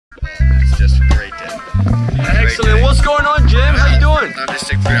What's going on, Jim? How you doing? I'm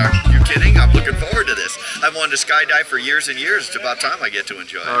just, are you kidding? I'm looking forward to this. I've wanted to skydive for years and years. It's about time I get to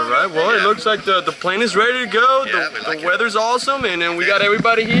enjoy it. All right, well, it looks like the plane is ready to go. Yeah, the weather's awesome, and then we got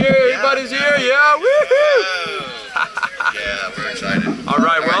everybody here. Everybody's here. Yeah, woohoo! Yeah, we're excited. All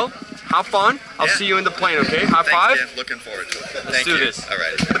right, well, have fun. I'll see you in the plane, okay? High five. Thanks, looking forward to it. Let's do this. All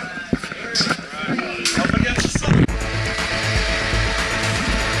right.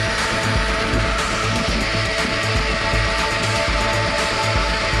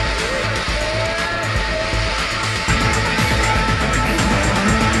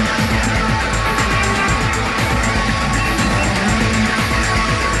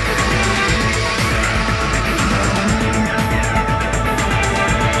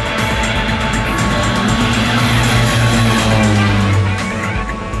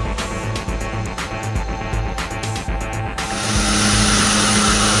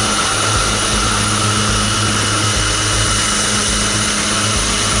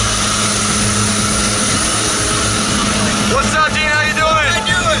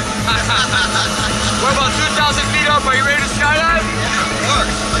 We're about 2,000 feet up. Are you ready to skydive? Yeah, of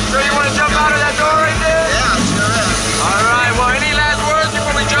course. Sure you want to jump out of that door right there? Yeah, sure is. All right. Well, any last words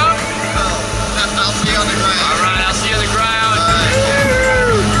before we jump? No. I'll see you on the ground. All right. I'll see you on the ground.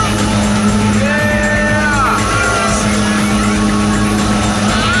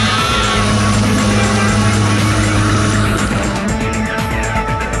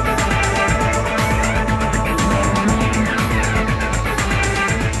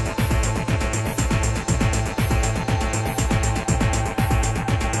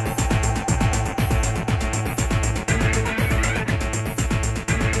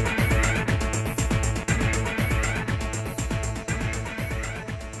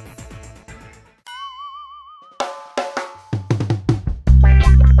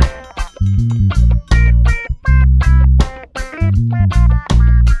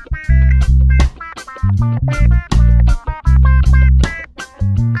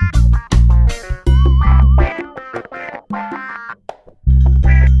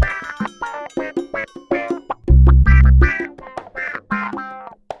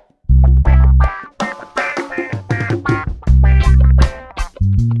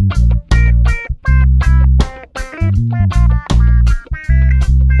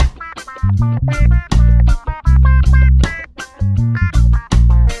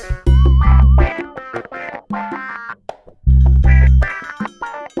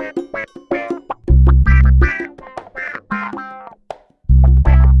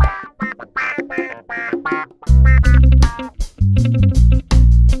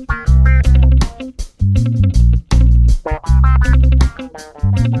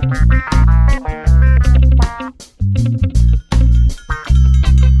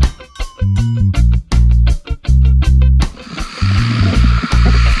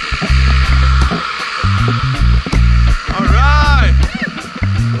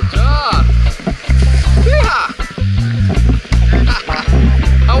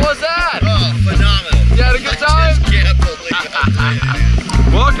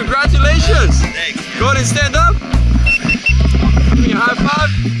 Well, congratulations! Thanks. Go ahead and stand up. Give me a high five.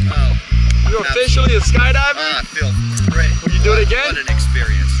 Oh, you're officially a skydiver. I feel great. Will you do it again? What an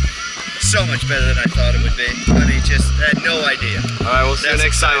experience. So much better than I thought it would be. I mean, just had no idea. All right, we'll see you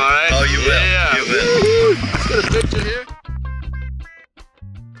next time, all right? Oh, you will. Yeah. You will. Let's get a picture here.